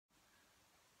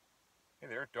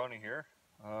there, Donnie here.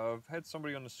 I've had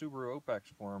somebody on the Subaru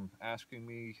Outbacks forum asking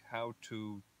me how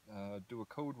to do a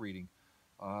code reading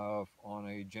on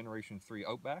a Generation 3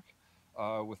 Outback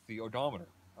with the odometer.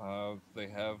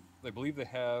 They believe they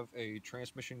have a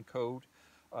transmission code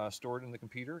stored in the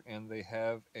computer, and they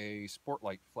have a sport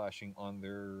light flashing on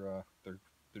their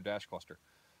dash cluster.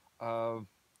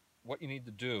 What you need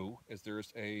to do is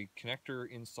there's a connector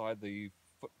inside the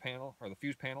foot panel or the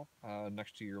fuse panel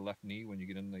next to your left knee when you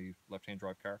get in the left-hand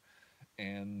drive car,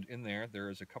 and in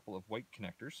there is a couple of white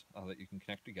connectors that you can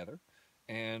connect together,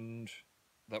 and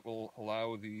that will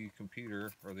allow the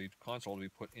computer or the console to be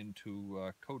put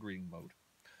into code reading mode.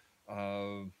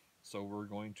 So we're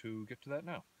going to get to that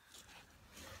now.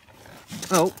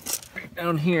 So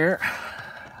down here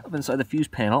up inside the fuse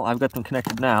panel, I've got them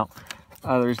connected now.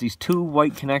 There's these two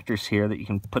white connectors here that you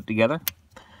can put together,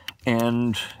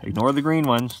 and ignore the green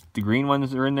ones. The green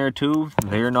ones are in there too.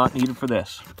 They are not needed for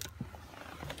this.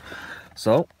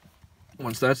 So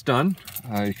once that's done,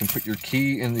 you can put your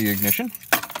key in the ignition,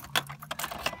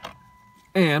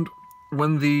 and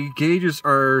when the gauges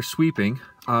are sweeping,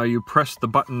 you press the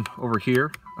button over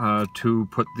here to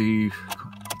put the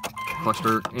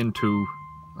cluster into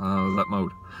that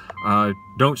mode.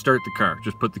 Don't start the car,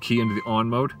 just put the key into the on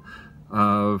mode.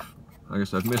 I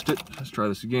guess I've missed it. Let's try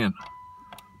this again.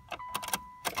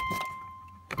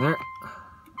 There.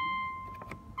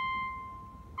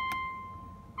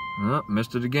 Oh,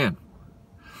 missed it again.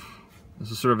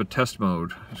 This is sort of a test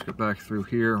mode. Let's get back through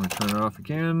here and turn it off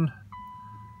again.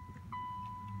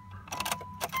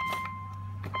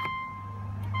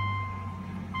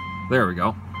 There we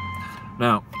go.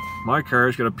 Now, my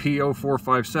car's got a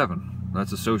P0457.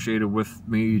 That's associated with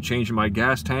me changing my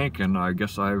gas tank, and I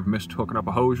guess I've missed hooking up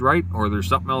a hose right, or there's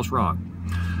something else wrong.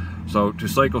 So to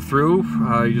cycle through,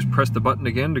 you just press the button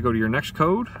again to go to your next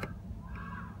code,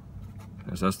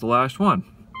 as that's the last one.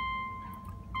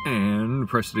 And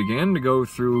press it again to go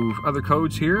through other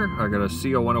codes here. I got a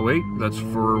CO108, that's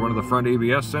for one of the front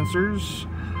ABS sensors,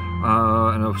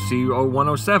 and a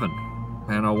CO107,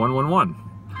 and a 111.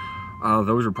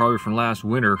 Those are probably from last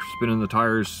winter, spinning the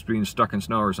tires, being stuck in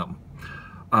snow or something.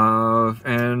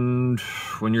 And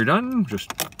when you're done, just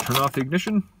turn off the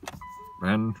ignition,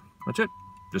 and that's it.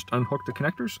 Just unhook the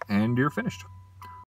connectors, and you're finished.